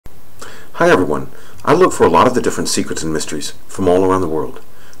Hi everyone. I look for a lot of the different secrets and mysteries from all around the world,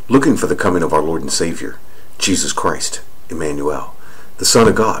 looking for the coming of our Lord and Savior, Jesus Christ, Emmanuel, the Son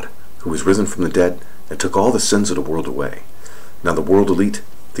of God, who was risen from the dead and took all the sins of the world away. Now the world elite,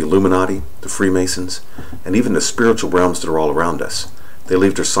 the Illuminati, the Freemasons, and even the spiritual realms that are all around us, they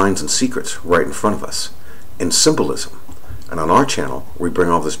leave their signs and secrets right in front of us, in symbolism. And on our channel, we bring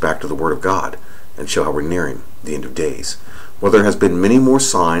all this back to the Word of God and show how we're nearing the end of days. Well, there has been many more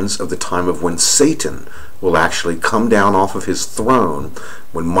signs of the time of when Satan will actually come down off of his throne,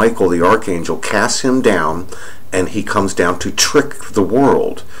 when Michael the archangel casts him down, and he comes down to trick the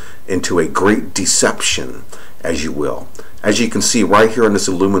world into a great deception, as you will. As you can see right here on this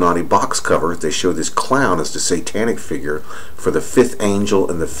Illuminati box cover, they show this clown as the satanic figure for the fifth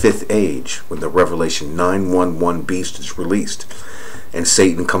angel in the fifth age, when the Revelation 9:11 beast is released. And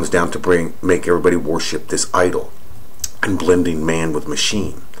Satan comes down to make everybody worship this idol, and blending man with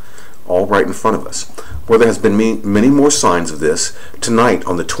machine, all right in front of us. Well, there has been many more signs of this. Tonight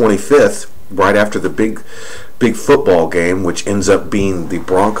on the 25th, right after the big football game, which ends up being the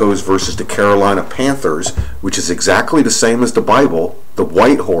Broncos versus the Carolina Panthers, which is exactly the same as the Bible, the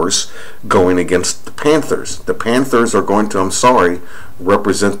white horse going against the Panthers. The Panthers are going to,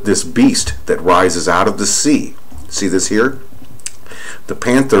 represent this beast that rises out of the sea. See this here? The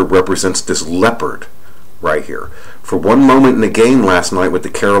panther represents this leopard right here. For one moment in the game last night with the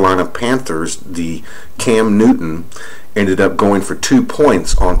Carolina Panthers, the Cam Newton ended up going for 2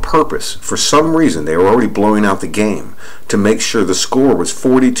 points on purpose. For some reason, they were already blowing out the game to make sure the score was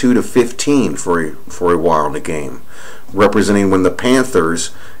 42-15 for a while in the game, representing when the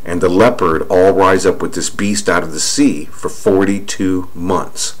Panthers and the leopard all rise up with this beast out of the sea for 42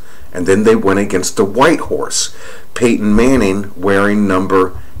 months. And then they went against the white horse, Peyton Manning, wearing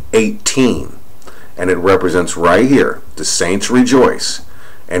number 18. And it represents right here, the saints rejoice.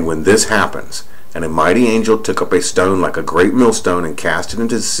 And when this happens, and a mighty angel took up a stone like a great millstone and cast it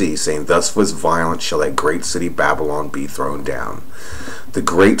into the sea, saying, "Thus was violent shall that great city Babylon be thrown down." The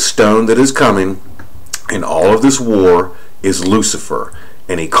great stone that is coming in all of this war is Lucifer,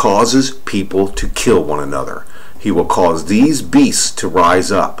 and he causes people to kill one another. He will cause these beasts to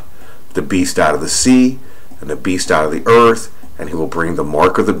rise up, the beast out of the sea and the beast out of the earth, and he will bring the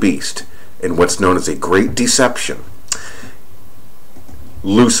mark of the beast in what's known as a great deception.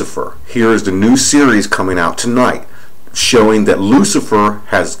 Lucifer. Here is the new series coming out tonight, showing that Lucifer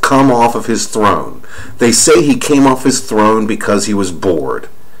has come off of his throne. They say he came off his throne because he was bored.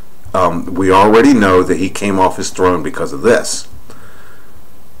 We already know that he came off his throne because of this.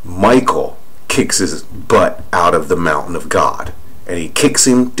 Michael kicks his butt out of the mountain of God, and he kicks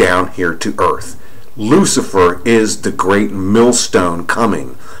him down here to earth. Lucifer is the great millstone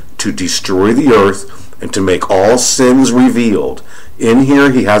coming to destroy the earth and to make all sins revealed. In here,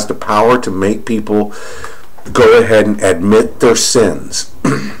 he has the power to make people go ahead and admit their sins.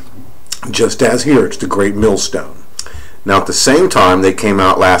 Just as here, it's the great millstone. Now, at the same time, they came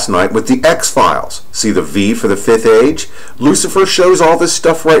out last night with the X-Files. See the V for the fifth age? Lucifer shows all this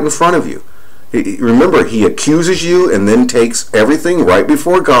stuff right in front of you. Remember, he accuses you and then takes everything right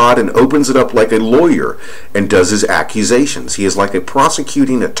before God and opens it up like a lawyer and does his accusations. He is like a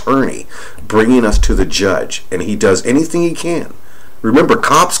prosecuting attorney bringing us to the judge, and he does anything he can. Remember,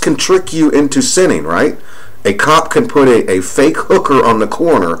 cops can trick you into sinning, right? A cop can put a fake hooker on the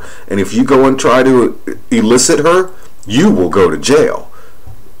corner, and if you go and try to elicit her, you will go to jail.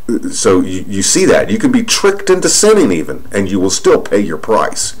 So you see that. You can be tricked into sinning even, and you will still pay your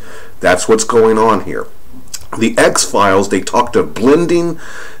price. That's what's going on here. The X-Files, they talked of blending,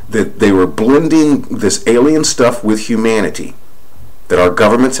 that they were blending this alien stuff with humanity, that our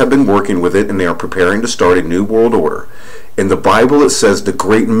governments have been working with it, and they are preparing to start a new world order. In the Bible, it says the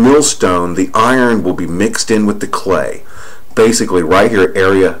great millstone, the iron, will be mixed in with the clay. Basically, right here,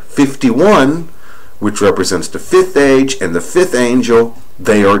 area 51, which represents the fifth age and the fifth angel,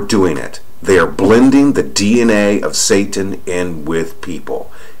 they are doing it. They are blending the DNA of Satan in with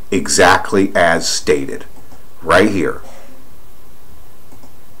people. Exactly as stated right here.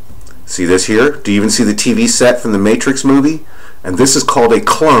 See this here? Do you even see the TV set from the Matrix movie? And this is called a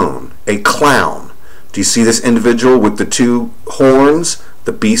clone, a clown. Do you see this individual with the 2 horns,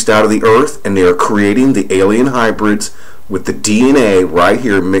 the beast out of the earth? And they are creating the alien hybrids with the DNA right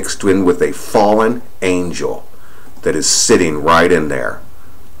here mixed in with a fallen angel that is sitting right in there.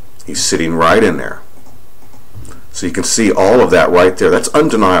 He's sitting right in there. So you can see all of that right there. That's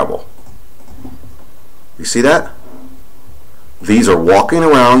undeniable. You see that? These are walking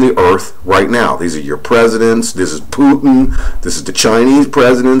around the earth right now. These are your presidents. This is Putin. This is the Chinese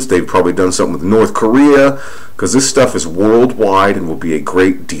presidents. They've probably done something with North Korea. because this stuff is worldwide and will be a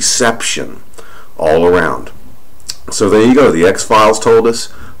great deception all around. So there you go. The X-Files told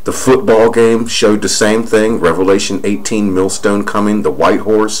us. The football game showed the same thing. Revelation 18, millstone coming, the white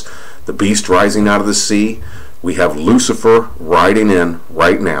horse, the beast rising out of the sea. We have Lucifer riding in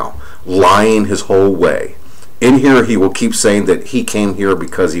right now, lying his whole way. In here, he will keep saying that he came here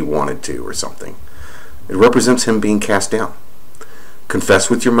because he wanted to or something. It represents him being cast down. Confess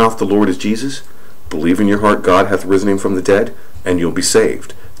with your mouth the Lord is Jesus. Believe in your heart God hath risen him from the dead, and you'll be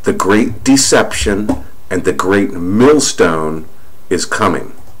saved. The great deception and the great millstone is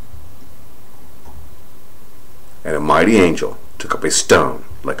coming. And a mighty angel took up a stone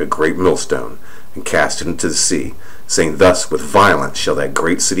like a great millstone and cast it into the sea, saying, thus with violence shall that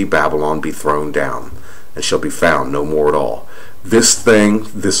great city Babylon be thrown down, and shall be found no more at all. This thing,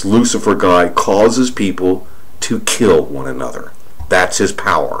 this Lucifer guy, causes people to kill one another. That's his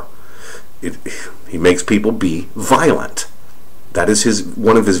power. He makes people be violent. That is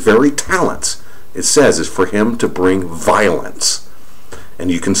one of his very talents. It says is for him to bring violence. And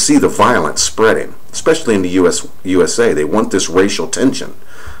you can see the violence spreading, especially in the USA. They want this racial tension.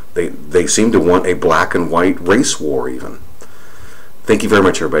 They seem to want a black and white race war even. Thank you very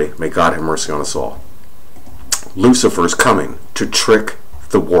much, everybody. May God have mercy on us all. Lucifer's coming to trick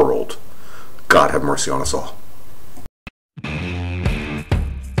the world. God have mercy on us all.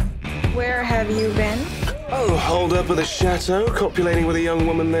 Where have you been? Oh, holed up at the chateau, copulating with a young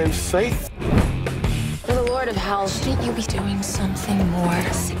woman named Faith. For the Lord of Hell, shouldn't you be doing something more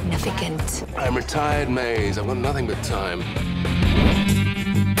significant? I'm retired, Maze. I've got nothing but time.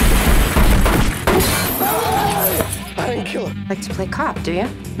 I didn't kill her. Like to play cop, do you?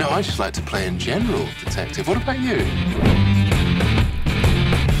 No, I just like to play in general, detective. What about you?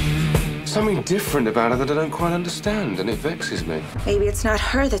 Something different about her that I don't quite understand, and it vexes me. Maybe it's not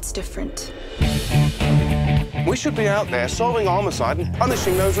her that's different. We should be out there solving homicide and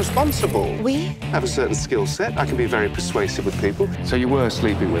punishing those responsible. We? Have a certain skill set. I can be very persuasive with people. So you were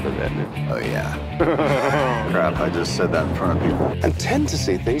sleeping with her then? Oh, yeah. Crap, I just said that in front of people. And tend to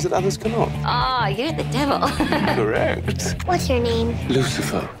see things that others cannot. Ah, you're the devil. Correct. What's your name?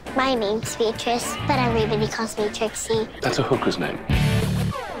 Lucifer. My name's Beatrice, but everybody calls me Trixie. That's a hooker's name.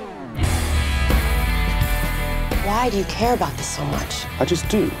 Why do you care about this so much? I just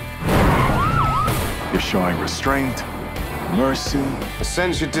do. You're showing restraint, mercy. I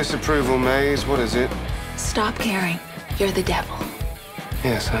sense your disapproval, Maze. What is it? Stop caring. You're the devil.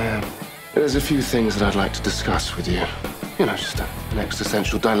 Yes, I am. There's a few things that I'd like to discuss with you. You know, just an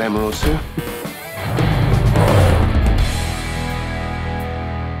existential dilemma or two.